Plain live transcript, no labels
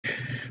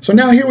So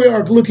now here we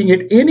are looking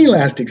at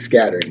inelastic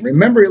scattering.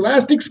 Remember,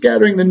 elastic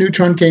scattering, the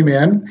neutron came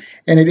in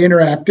and it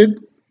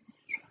interacted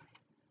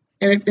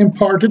and it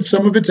imparted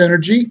some of its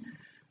energy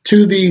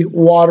to the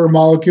water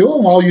molecule.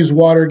 And I'll use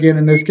water again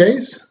in this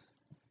case.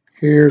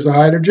 Here's a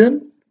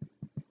hydrogen.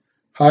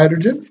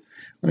 Hydrogen.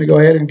 Let me go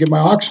ahead and get my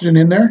oxygen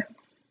in there.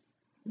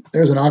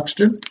 There's an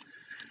oxygen.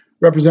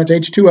 Represents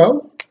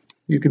H2O.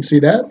 You can see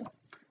that.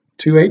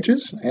 2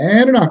 H's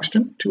and an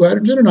oxygen. 2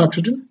 hydrogen and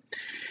oxygen.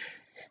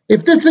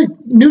 If this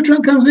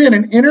neutron comes in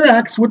and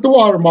interacts with the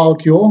water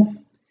molecule,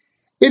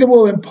 it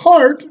will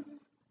impart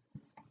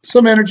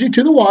some energy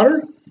to the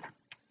water.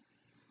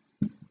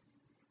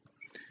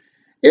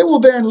 It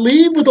will then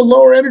leave with a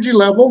lower energy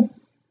level,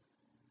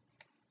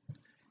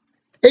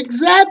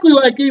 exactly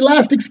like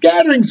elastic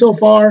scattering so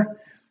far,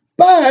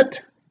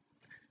 but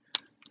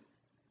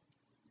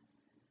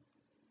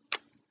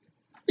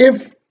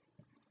if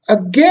a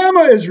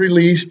gamma is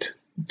released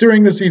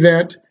during this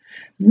event,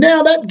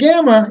 now that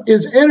gamma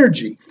is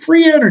energy,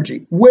 free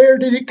energy. Where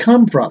did it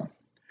come from?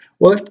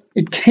 Well,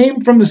 it came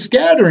from the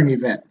scattering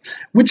event,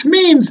 which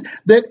means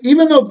that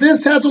even though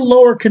this has a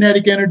lower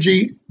kinetic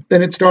energy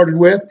than it started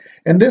with,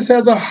 and this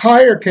has a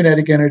higher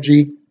kinetic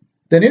energy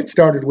than it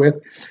started with,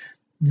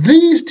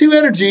 these two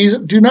energies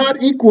do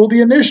not equal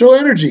the initial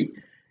energy.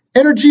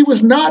 Energy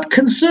was not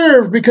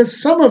conserved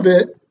because some of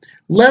it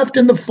left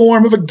in the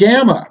form of a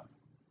gamma.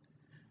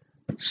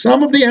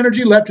 Some of the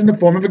energy left in the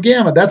form of a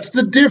gamma. That's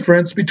the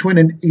difference between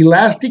an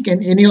elastic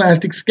and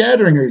inelastic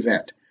scattering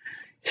event.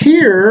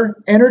 Here,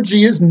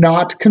 energy is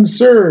not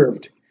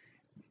conserved.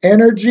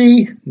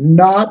 Energy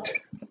not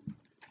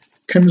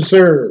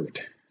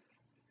conserved.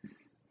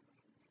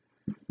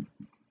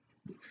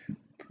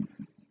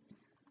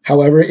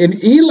 However, in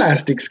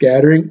elastic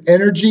scattering,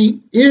 energy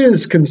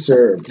is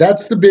conserved.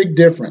 That's the big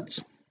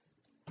difference.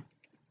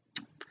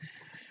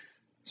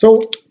 So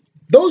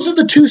those are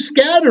the two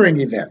scattering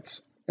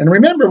events. And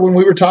remember, when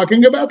we were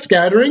talking about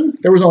scattering,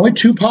 there was only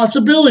two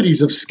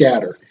possibilities of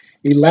scatter,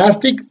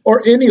 elastic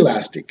or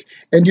inelastic.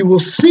 And you will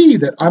see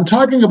that I'm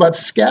talking about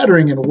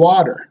scattering in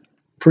water.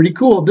 Pretty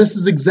cool. This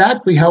is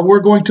exactly how we're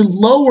going to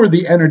lower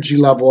the energy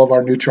level of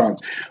our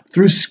neutrons,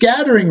 through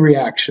scattering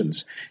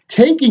reactions,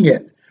 taking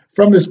it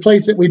from this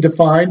place that we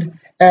defined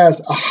as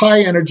a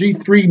high energy,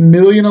 3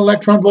 million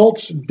electron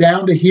volts,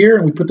 down to here,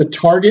 and we put the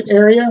target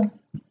area.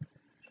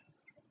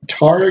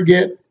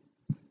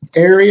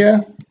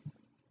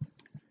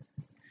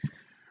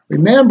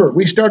 Remember,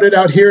 we started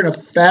out here in a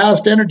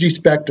fast energy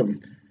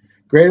spectrum,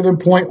 greater than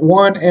 0.1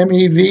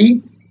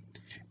 MeV,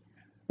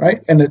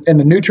 right? And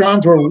the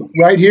neutrons were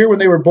right here when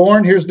they were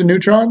born. Here's the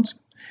neutrons.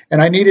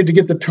 And I needed to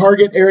get the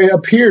target area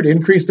up here to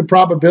increase the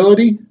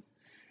probability.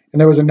 And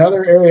there was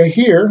another area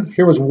here.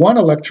 Here was 1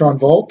 electron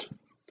volt.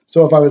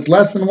 So if I was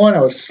less than 1,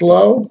 I was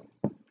slow.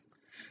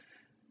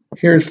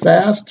 Here's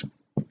fast.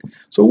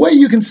 So what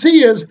you can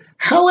see is,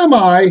 how am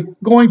I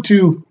going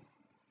to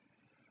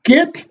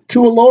get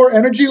to a lower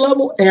energy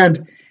level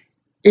and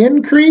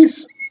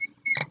increase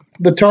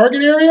the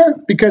target area?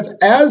 Because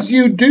as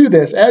you do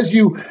this, as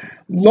you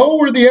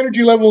lower the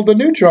energy level of the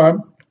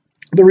neutron,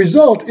 the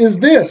result is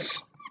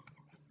this.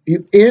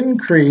 You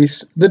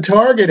increase the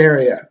target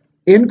area,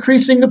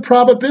 increasing the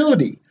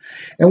probability.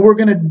 And we're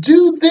going to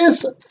do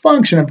this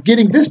function of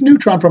getting this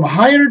neutron from a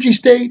high energy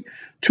state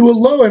to a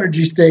low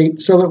energy state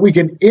so that we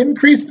can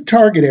increase the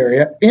target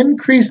area,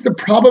 increase the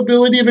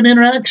probability of an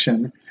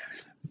interaction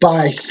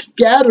by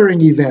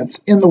scattering events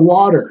in the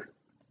water.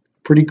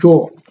 Pretty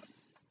cool.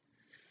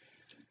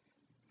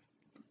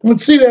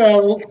 Let's see,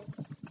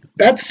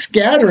 that's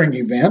scattering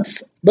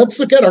events. Let's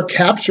look at our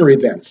capture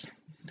events.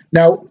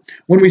 Now,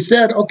 when we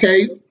said,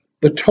 okay,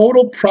 the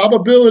total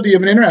probability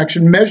of an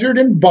interaction measured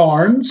in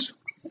barns,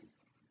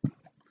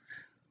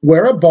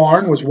 where a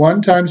barn was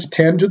 1 times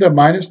 10 to the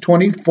minus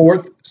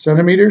 24th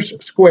centimeters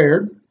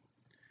squared,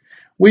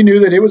 we knew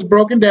that it was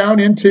broken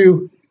down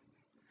into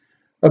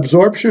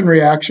absorption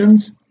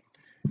reactions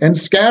and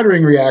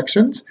scattering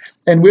reactions.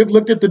 And we've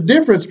looked at the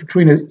difference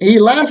between an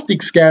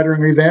elastic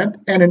scattering event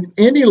and an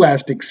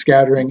inelastic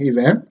scattering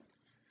event,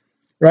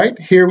 right?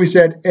 Here we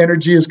said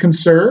energy is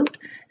conserved,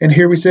 and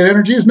here we said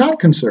energy is not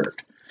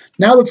conserved.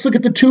 Now let's look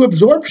at the two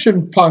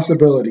absorption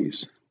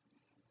possibilities.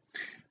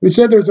 We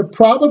said there's a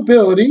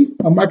probability,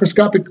 a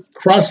microscopic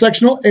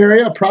cross-sectional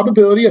area, a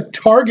probability, a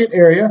target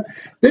area,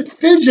 that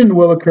fission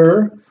will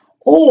occur,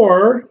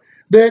 or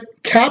that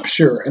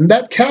capture, and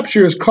that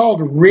capture is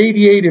called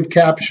radiative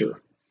capture.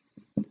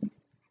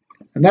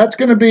 And that's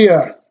going to be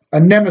a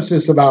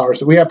nemesis of ours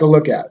that we have to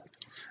look at.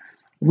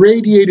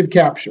 Radiative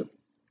capture.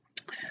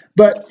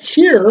 But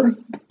here,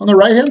 on the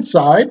right-hand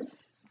side,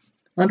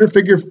 under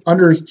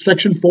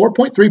section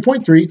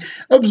 4.3.3,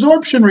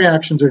 absorption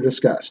reactions are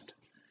discussed.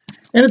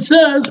 And it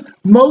says,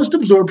 most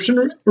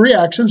absorption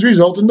reactions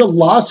result in the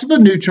loss of a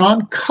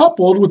neutron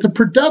coupled with the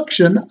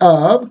production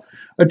of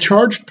a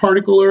charged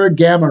particle or a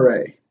gamma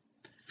ray.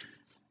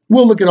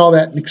 We'll look at all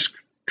that in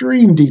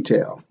extreme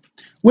detail.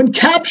 when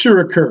capture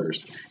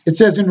occurs. It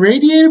says in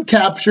radiative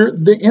capture,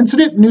 the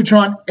incident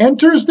neutron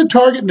enters the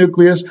target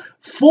nucleus,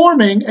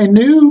 forming a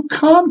new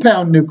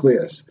compound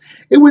nucleus.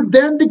 It would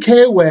then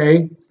decay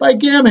away by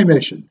gamma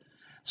emission.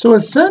 So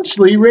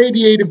essentially,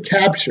 radiative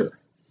capture.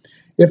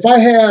 If I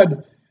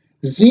had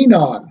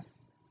xenon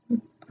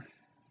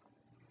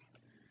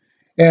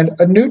and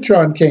a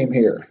neutron came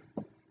here,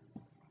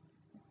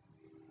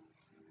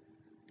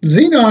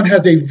 xenon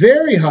has a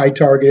very high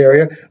target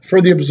area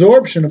for the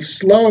absorption of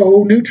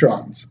slow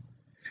neutrons.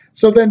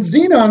 So then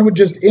xenon would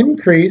just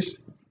increase,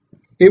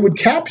 it would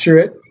capture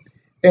it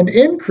and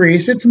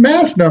increase its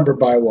mass number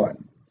by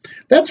 1.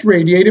 That's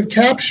radiative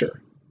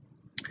capture.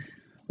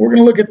 We're going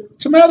to look at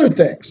some other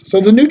things. So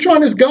the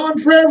neutron is gone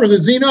forever. The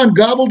xenon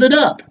gobbled it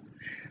up.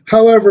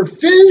 However,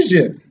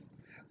 fission,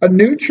 a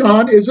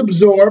neutron is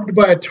absorbed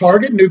by a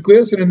target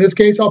nucleus, and in this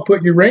case I'll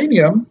put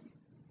uranium.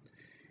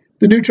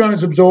 The neutron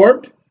is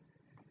absorbed,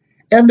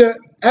 and the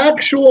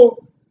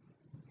actual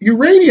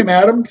uranium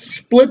atom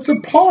splits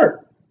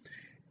apart.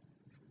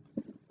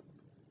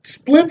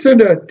 Splits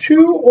into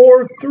 2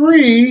 or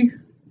 3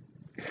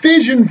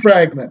 fission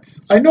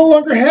fragments. I no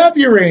longer have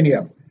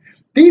uranium.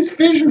 These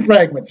fission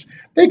fragments,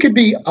 they could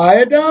be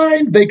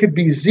iodine, they could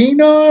be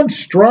xenon,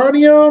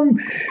 strontium,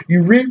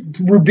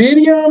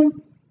 rubidium.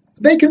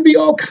 They can be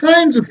all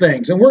kinds of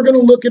things. And we're going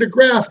to look at a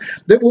graph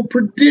that will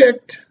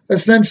predict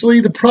essentially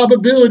the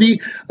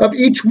probability of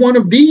each one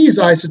of these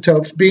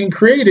isotopes being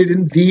created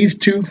in these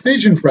 2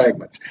 fission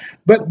fragments.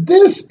 But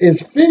this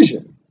is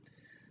fission.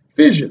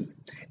 Fission.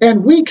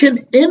 And we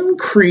can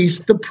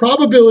increase the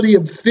probability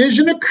of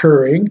fission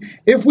occurring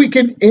if we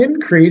can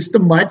increase the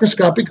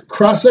microscopic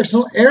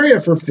cross-sectional area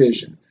for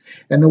fission.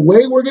 And the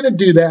way we're going to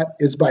do that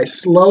is by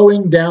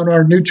slowing down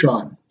our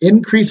neutron,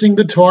 increasing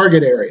the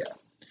target area.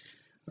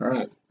 All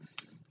right.